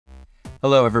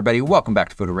Hello everybody, welcome back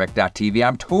to PhotoRec.tv.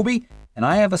 I'm Toby, and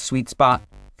I have a sweet spot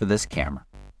for this camera.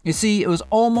 You see, it was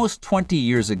almost 20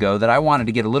 years ago that I wanted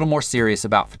to get a little more serious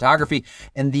about photography,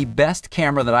 and the best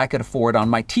camera that I could afford on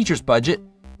my teacher's budget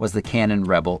was the Canon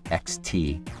Rebel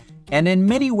XT. And in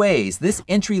many ways, this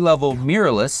entry-level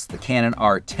mirrorless, the Canon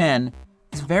R10,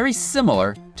 is very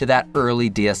similar to that early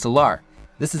DSLR.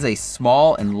 This is a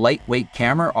small and lightweight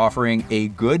camera offering a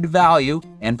good value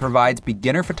and provides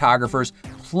beginner photographers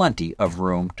plenty of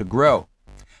room to grow.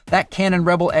 That Canon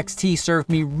Rebel XT served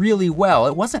me really well.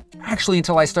 It wasn't actually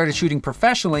until I started shooting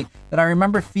professionally that I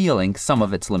remember feeling some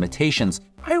of its limitations.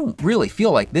 I don't really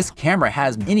feel like this camera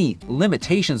has any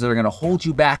limitations that are gonna hold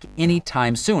you back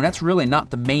anytime soon. That's really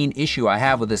not the main issue I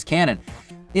have with this Canon.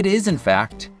 It is, in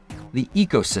fact, the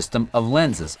ecosystem of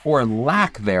lenses, or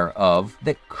lack thereof,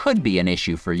 that could be an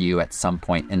issue for you at some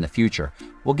point in the future.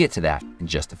 We'll get to that in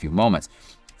just a few moments.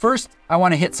 First, I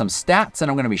want to hit some stats,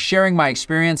 and I'm going to be sharing my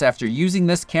experience after using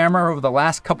this camera over the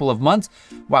last couple of months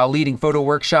while leading photo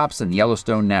workshops in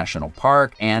Yellowstone National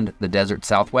Park and the desert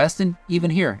Southwest, and even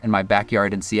here in my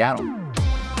backyard in Seattle.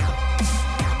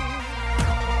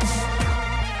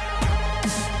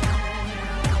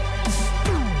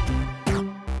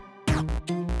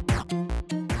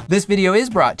 This video is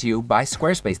brought to you by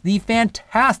SquareSpace, the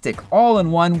fantastic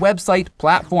all-in-one website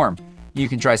platform. You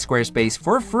can try Squarespace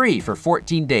for free for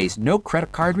 14 days, no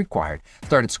credit card required.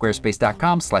 Start at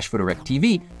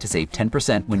squarespace.com/PhotoRecTV to save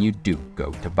 10% when you do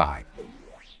go to buy.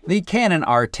 The Canon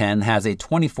R10 has a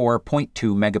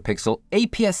 24.2 megapixel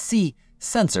APS-C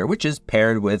sensor, which is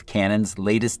paired with Canon's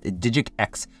latest Digic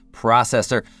X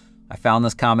processor. I found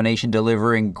this combination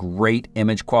delivering great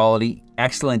image quality,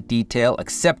 excellent detail,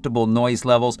 acceptable noise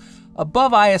levels.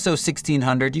 Above ISO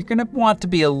 1600, you're gonna want to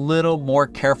be a little more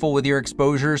careful with your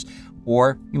exposures,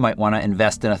 or you might wanna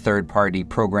invest in a third-party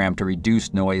program to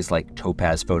reduce noise like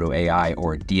Topaz Photo AI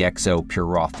or DxO Pure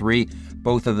Raw 3.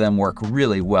 Both of them work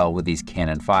really well with these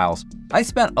Canon files. I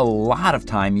spent a lot of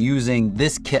time using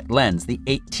this kit lens, the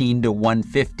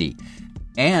 18-150,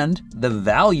 and the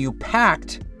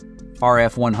value-packed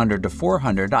RF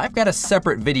 100-400. I've got a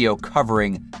separate video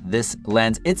covering this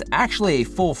lens. It's actually a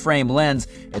full frame lens.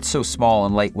 It's so small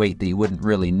and lightweight that you wouldn't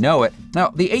really know it. Now,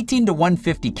 the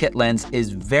 18-150 kit lens is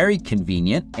very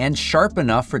convenient and sharp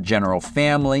enough for general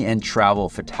family and travel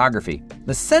photography.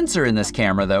 The sensor in this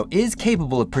camera, though, is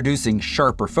capable of producing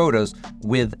sharper photos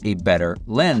with a better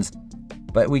lens.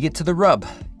 But we get to the rub.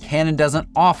 Canon doesn't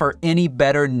offer any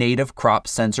better native crop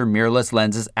sensor mirrorless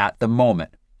lenses at the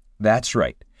moment. That's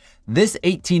right. This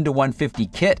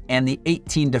 18-150 kit and the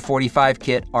 18-45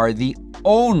 kit are the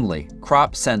only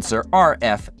crop sensor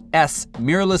RFS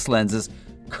mirrorless lenses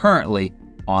currently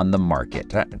on the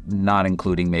market, not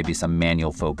including maybe some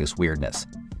manual focus weirdness.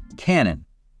 Canon,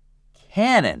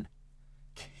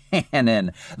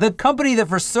 the company that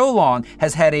for so long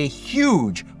has had a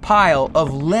huge pile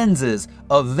of lenses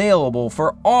available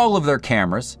for all of their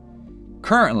cameras,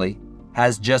 currently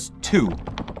has just 2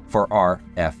 for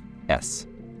RFS.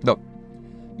 Look,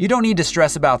 you don't need to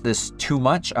stress about this too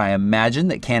much. I imagine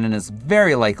that Canon is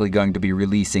very likely going to be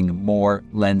releasing more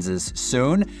lenses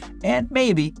soon, and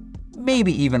maybe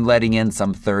even letting in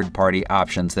some third-party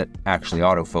options that actually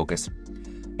autofocus.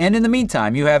 And in the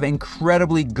meantime, you have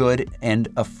incredibly good and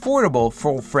affordable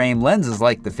full-frame lenses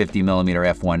like the 50mm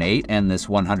f1.8 and this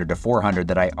 100-400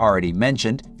 that I already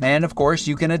mentioned. And of course,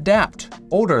 you can adapt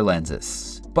older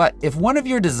lenses. But if one of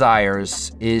your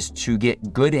desires is to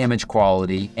get good image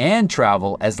quality and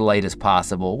travel as light as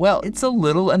possible, well, it's a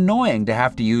little annoying to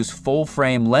have to use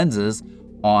full-frame lenses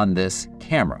on this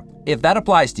camera. If that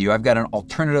applies to you, I've got an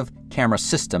alternative camera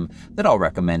system that I'll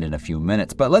recommend in a few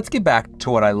minutes. But let's get back to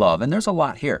what I love, and there's a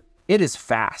lot here. It is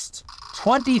fast.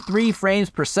 23 frames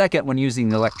per second when using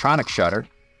the electronic shutter,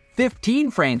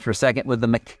 15 frames per second with the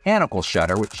mechanical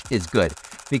shutter, which is good,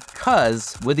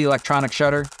 because with the electronic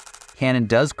shutter, Canon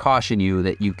does caution you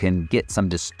that you can get some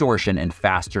distortion in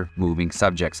faster moving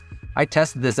subjects. I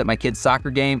tested this at my kid's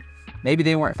soccer game. Maybe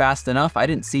they weren't fast enough. I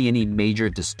didn't see any major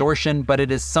distortion, but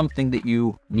it is something that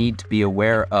you need to be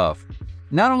aware of.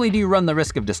 Not only do you run the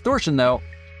risk of distortion though,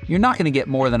 you're not gonna get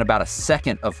more than about a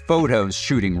second of photos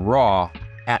shooting raw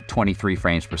at 23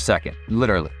 frames per second,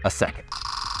 literally a second.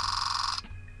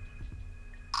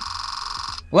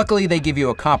 Luckily, they give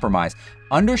you a compromise.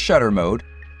 Under shutter mode,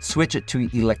 switch it to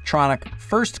electronic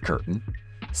first curtain,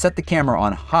 set the camera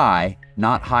on high,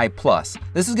 not high plus.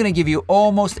 This is gonna give you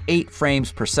almost 8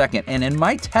 frames per second, and in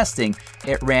my testing,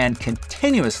 it ran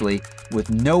continuously with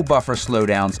no buffer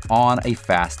slowdowns on a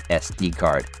fast SD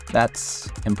card. That's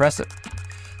impressive.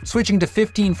 Switching to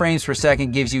 15 frames per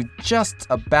second gives you just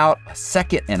about 1.5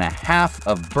 seconds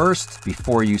of burst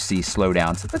before you see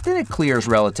slowdowns, but then it clears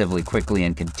relatively quickly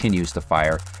and continues to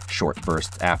fire short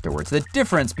bursts afterwards. The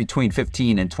difference between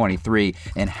 15 and 23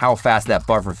 and how fast that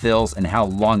buffer fills and how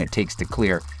long it takes to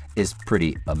clear is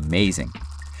pretty amazing.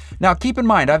 Now keep in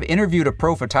mind, I've interviewed a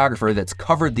pro photographer that's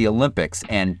covered the Olympics,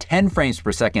 and 10 frames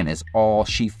per second is all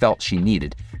she felt she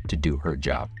needed to do her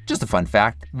job. Just a fun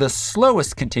fact, the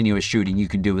slowest continuous shooting you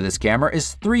can do with this camera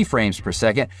is 3 frames per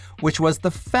second, which was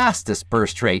the fastest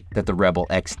burst rate that the Rebel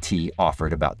XT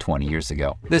offered about 20 years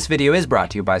ago. This video is brought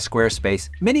to you by Squarespace.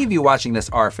 Many of you watching this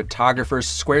are photographers.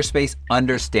 Squarespace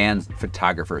understands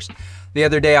photographers. The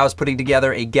other day I was putting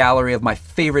together a gallery of my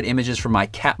favorite images from my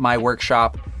Katmai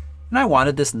workshop, and I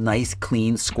wanted this nice,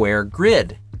 clean, square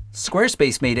grid.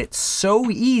 Squarespace made it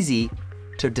so easy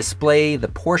to display the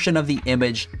portion of the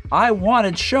image I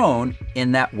wanted shown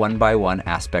in that 1:1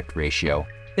 aspect ratio.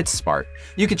 It's smart.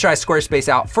 You can try Squarespace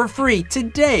out for free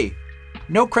today.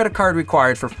 No credit card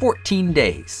required for 14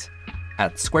 days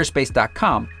at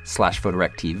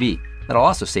squarespace.com/PhotorectTV. That'll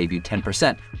also save you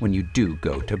 10% when you do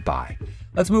go to buy.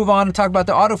 Let's move on and talk about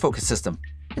the autofocus system.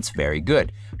 It's very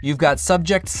good. You've got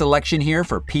subject selection here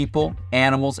for people,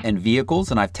 animals, and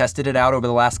vehicles, and I've tested it out over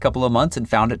the last couple of months and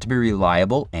found it to be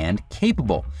reliable and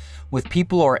capable. With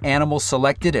people or animals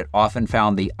selected, it often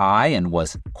found the eye and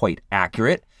was quite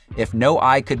accurate. If no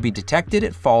eye could be detected,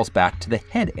 it falls back to the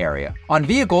head area. On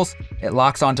vehicles, it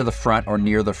locks onto the front or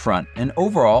near the front, and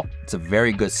overall, it's a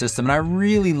very good system, and I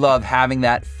really love having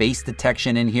that face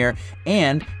detection in here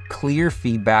and clear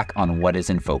feedback on what is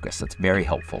in focus. That's very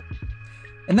helpful.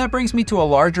 And that brings me to a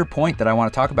larger point that I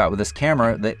want to talk about with this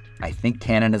camera that I think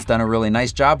Canon has done a really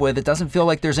nice job with. It doesn't feel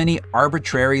like there's any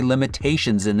arbitrary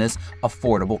limitations in this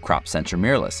affordable crop sensor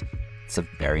mirrorless. It's a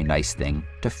very nice thing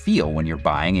to feel when you're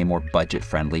buying a more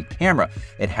budget-friendly camera.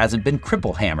 It hasn't been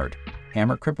cripple-hammered.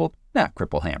 Hammer crippled? Not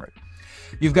cripple-hammered.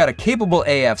 You've got a capable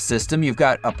AF system. You've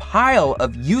got a pile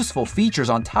of useful features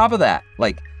on top of that,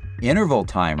 like interval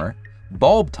timer,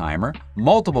 bulb timer,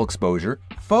 multiple exposure,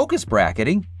 focus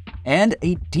bracketing, and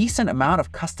a decent amount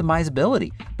of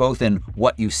customizability, both in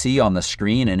what you see on the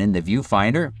screen and in the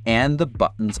viewfinder, and the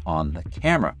buttons on the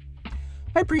camera.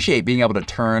 I appreciate being able to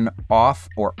turn off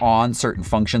or on certain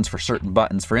functions for certain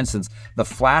buttons. For instance, the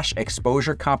flash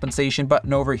exposure compensation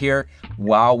button over here,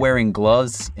 while wearing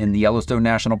gloves in the Yellowstone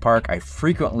National Park, I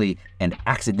frequently and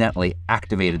accidentally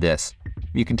activated this.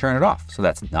 You can turn it off, so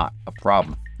that's not a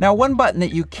problem. Now, one button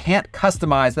that you can't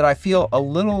customize that I feel a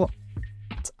little,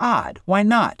 it's odd, why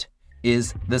not,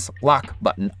 is this lock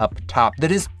button up top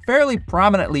that is fairly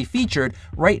prominently featured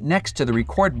right next to the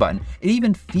record button. It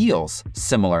even feels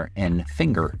similar in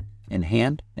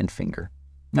hand and finger.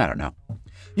 I don't know.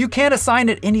 You can't assign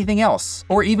it anything else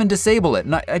or even disable it.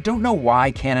 And I don't know why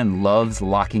Canon loves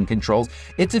locking controls.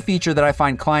 It's a feature that I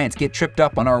find clients get tripped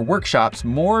up on our workshops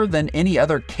more than any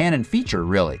other Canon feature,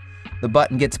 really. The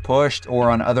button gets pushed, or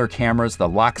on other cameras, the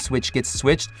lock switch gets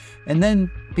switched, and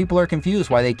then people are confused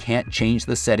why they can't change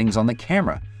the settings on the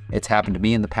camera. It's happened to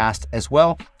me in the past as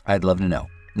well. I'd love to know.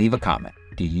 Leave a comment.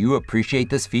 Do you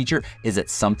appreciate this feature? Is it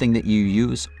something that you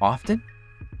use often?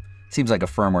 Seems like a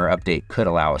firmware update could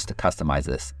allow us to customize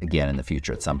this again in the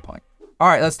future at some point. All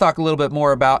right, let's talk a little bit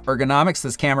more about ergonomics.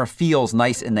 This camera feels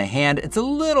nice in the hand. It's a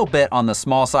little bit on the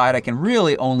small side. I can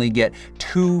really only get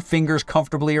 2 fingers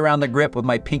comfortably around the grip with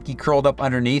my pinky curled up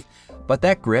underneath, but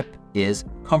that grip is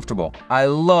comfortable. I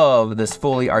love this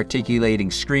fully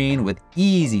articulating screen with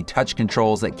easy touch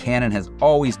controls that Canon has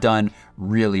always done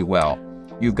really well.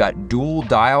 You've got dual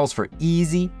dials for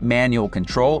easy manual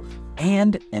control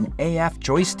and an AF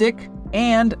joystick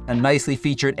and a nicely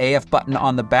featured AF button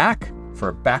on the back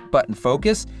for back button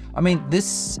focus. I mean,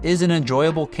 this is an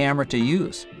enjoyable camera to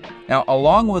use. Now,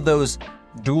 along with those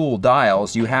dual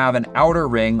dials, you have an outer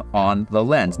ring on the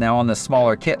lens. Now, on the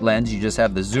smaller kit lens, you just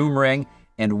have the zoom ring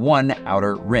and one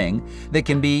outer ring that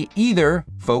can be either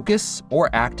focus or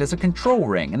act as a control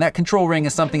ring. And that control ring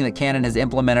is something that Canon has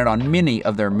implemented on many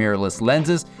of their mirrorless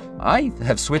lenses. I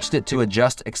have switched it to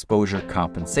adjust exposure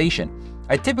compensation.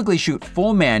 I typically shoot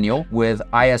full manual with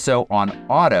ISO on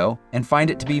auto and find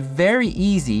it to be very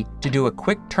easy to do a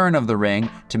quick turn of the ring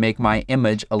to make my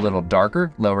image a little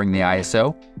darker, lowering the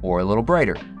ISO, or a little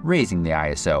brighter, raising the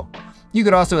ISO. You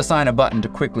could also assign a button to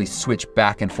quickly switch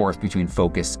back and forth between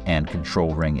focus and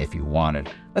control ring if you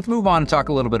wanted. Let's move on and talk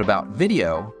a little bit about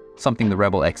video, something the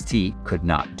Rebel XT could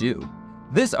not do.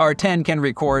 This R10 can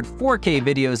record 4K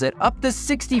videos at up to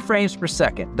 60 frames per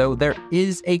second, though there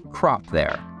is a crop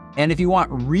there. And if you want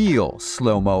real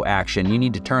slow-mo action, you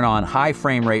need to turn on high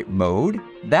frame rate mode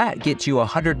That gets you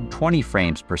 120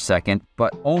 frames per second,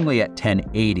 but only at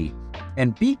 1080.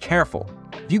 And be careful,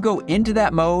 if you go into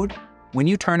that mode, when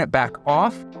you turn it back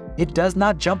off, it does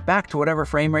not jump back to whatever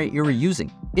frame rate you were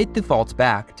using. It defaults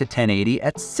back to 1080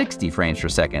 at 60 frames per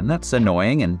second. That's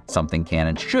annoying and something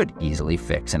Canon should easily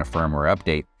fix in a firmware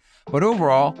update. But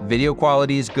overall, video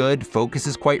quality is good, focus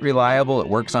is quite reliable, it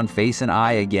works on face and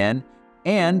eye again,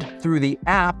 and through the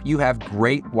app, you have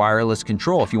great wireless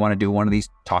control if you want to do one of these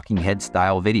talking head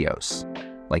style videos,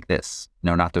 like this.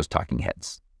 No, not those talking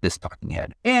heads. This talking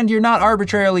head. And you're not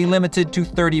arbitrarily limited to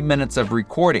 30 minutes of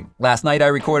recording. Last night I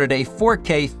recorded a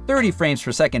 4K 30 frames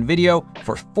per second video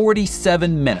for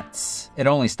 47 minutes. It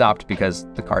only stopped because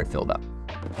the card filled up.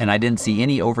 And I didn't see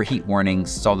any overheat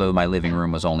warnings, although my living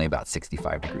room was only about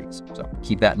 65 degrees. So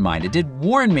keep that in mind. It did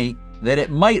warn me that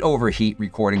it might overheat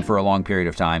recording for a long period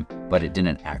of time, but it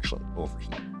didn't actually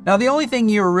overheat. Now, the only thing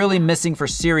you're really missing for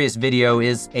serious video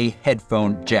is a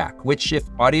headphone jack, which if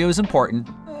audio is important,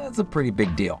 that's a pretty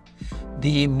big deal.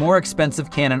 The more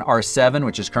expensive Canon R7,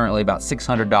 which is currently about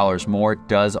 $600 more,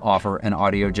 does offer an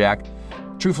audio jack.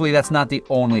 Truthfully, that's not the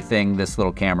only thing this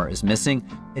little camera is missing.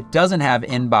 It doesn't have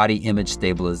in-body image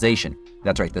stabilization.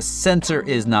 That's right, the sensor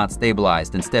is not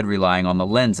stabilized, instead relying on the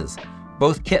lenses.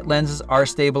 Both kit lenses are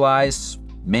stabilized.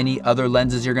 Many other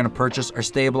lenses you're gonna purchase are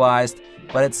stabilized,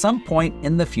 but at some point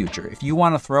in the future, if you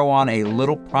wanna throw on a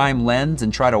little prime lens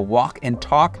and try to walk and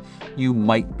talk, you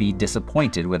might be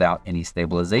disappointed without any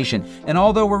stabilization. And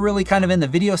although we're really kind of in the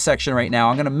video section right now,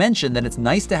 I'm gonna mention that it's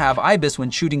nice to have IBIS when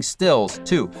shooting stills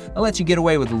too. That lets you get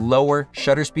away with lower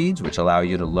shutter speeds, which allow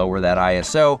you to lower that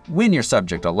ISO when your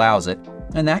subject allows it,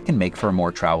 and that can make for a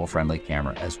more travel-friendly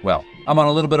camera as well. I'm on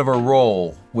a little bit of a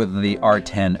roll with the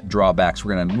R10 drawbacks.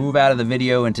 We're gonna move out of the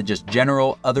video into just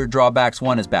general other drawbacks.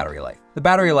 One is battery life. The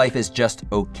battery life is just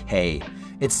okay.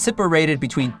 It's SIPA rated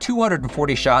between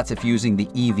 240 shots if using the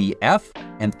EVF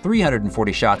and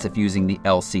 340 shots if using the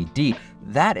LCD.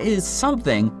 That is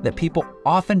something that people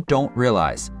often don't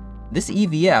realize. This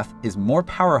EVF is more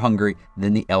power hungry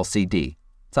than the LCD.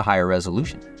 It's a higher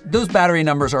resolution. Those battery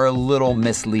numbers are a little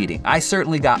misleading. I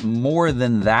certainly got more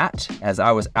than that as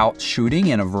I was out shooting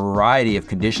in a variety of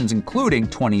conditions, including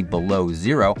 20 below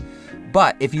zero.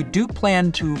 But if you do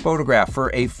plan to photograph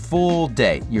for a full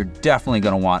day, you're definitely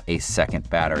gonna want a second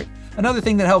battery. Another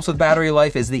thing that helps with battery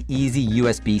life is the easy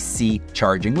USB-C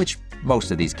charging, which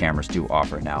most of these cameras do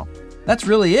offer now. That's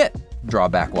really it,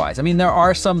 drawback-wise. I mean, there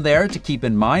are some there to keep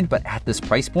in mind, but at this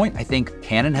price point, I think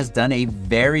Canon has done a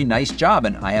very nice job,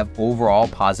 and I have overall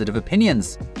positive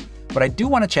opinions. But I do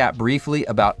wanna chat briefly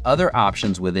about other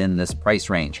options within this price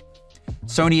range.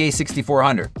 Sony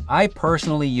a6400. I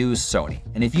personally use Sony,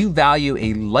 and if you value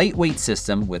a lightweight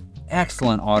system with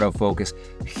excellent autofocus,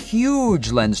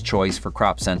 huge lens choice for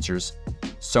crop sensors,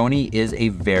 Sony is a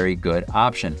very good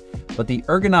option. But the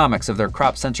ergonomics of their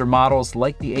crop sensor models,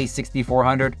 like the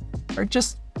a6400, are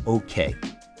just okay.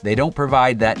 They don't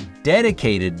provide that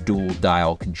dedicated dual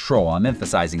dial control. I'm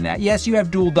emphasizing that. Yes, you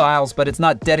have dual dials, but it's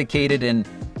not dedicated, and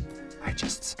I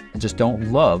just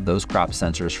don't love those crop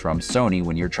sensors from Sony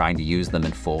when you're trying to use them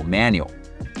in full manual.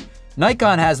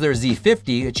 Nikon has their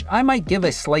Z50, which I might give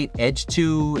a slight edge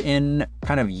to in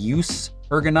kind of use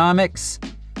ergonomics,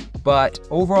 but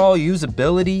overall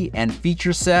usability and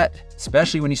feature set,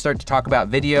 especially when you start to talk about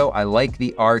video, I like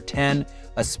the R10,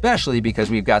 especially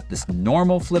because we've got this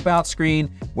normal flip out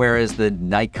screen, whereas the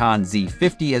Nikon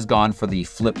Z50 has gone for the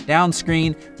flip down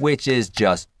screen, which is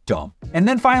just dumb. And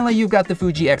then finally, you've got the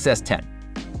Fuji X-S10.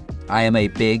 I am a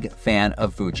big fan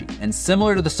of Fuji, and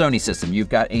similar to the Sony system, you've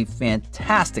got a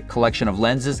fantastic collection of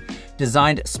lenses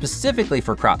designed specifically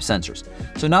for crop sensors.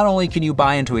 So not only can you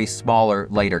buy into a smaller,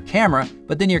 lighter camera,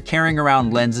 but then you're carrying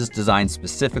around lenses designed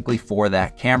specifically for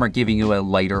that camera, giving you a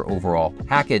lighter overall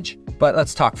package. But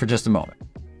let's talk for just a moment,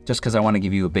 just because I want to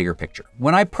give you a bigger picture.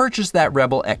 When I purchased that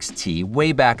Rebel XT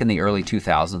way back in the early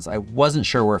 2000s, I wasn't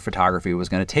sure where photography was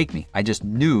going to take me. I just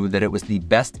knew that it was the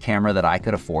best camera that I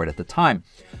could afford at the time.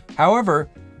 However,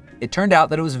 it turned out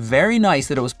that it was very nice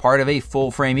that it was part of a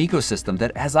full frame ecosystem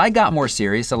that, as I got more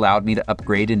serious, allowed me to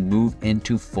upgrade and move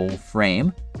into full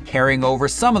frame, carrying over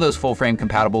some of those full frame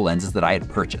compatible lenses that I had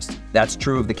purchased. That's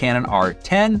true of the Canon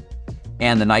R10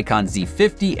 and the Nikon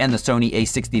Z50 and the Sony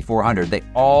a6400. They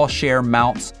all share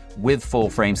mounts with full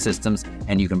frame systems,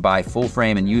 and you can buy full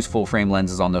frame and use full frame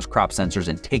lenses on those crop sensors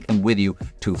and take them with you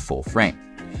to full frame.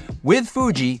 With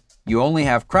Fuji, you only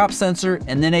have crop sensor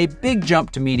and then a big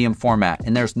jump to medium format,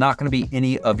 and there's not gonna be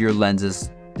any of your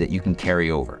lenses that you can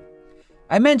carry over.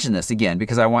 I mention this again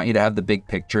because I want you to have the big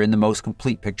picture and the most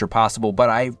complete picture possible, but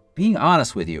I being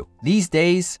honest with you, these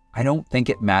days, I don't think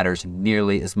it matters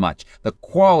nearly as much. The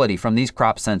quality from these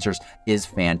crop sensors is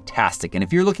fantastic. And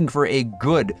if you're looking for a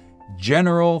good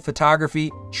general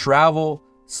photography, travel,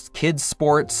 kids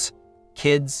sports,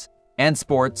 a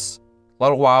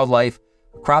lot of wildlife,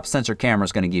 a crop sensor camera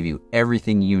is going to give you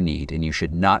everything you need, and you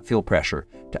should not feel pressure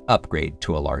to upgrade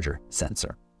to a larger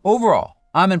sensor. Overall,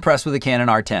 I'm impressed with the Canon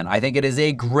R10. I think it is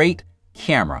a great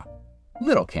camera,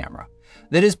 little camera,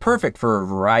 that is perfect for a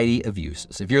variety of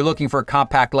uses. If you're looking for a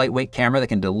compact, lightweight camera that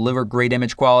can deliver great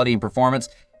image quality and performance,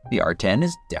 the R10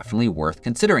 is definitely worth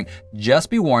considering. Just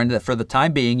be warned that for the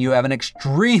time being, you have an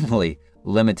extremely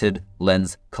limited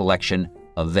lens collection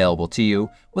available to you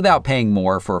without paying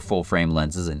more for full frame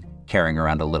lenses and carrying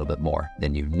around a little bit more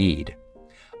than you need.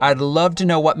 I'd love to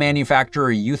know what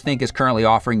manufacturer you think is currently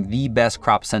offering the best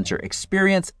crop sensor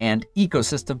experience and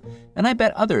ecosystem, and I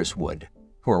bet others would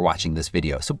who are watching this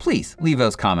video. So please leave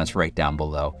those comments right down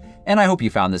below. And I hope you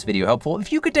found this video helpful.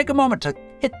 If you could take a moment to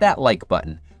hit that like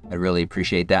button, I'd really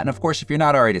appreciate that. And of course, if you're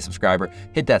not already a subscriber,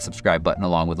 hit that subscribe button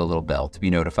along with a little bell to be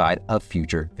notified of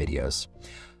future videos.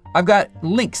 I've got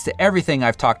links to everything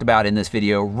I've talked about in this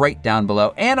video right down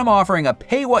below, and I'm offering a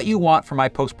pay what you want for my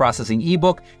post-processing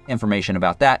ebook. Information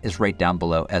about that is right down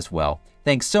below as well.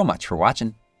 Thanks so much for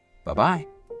watching. Bye-bye.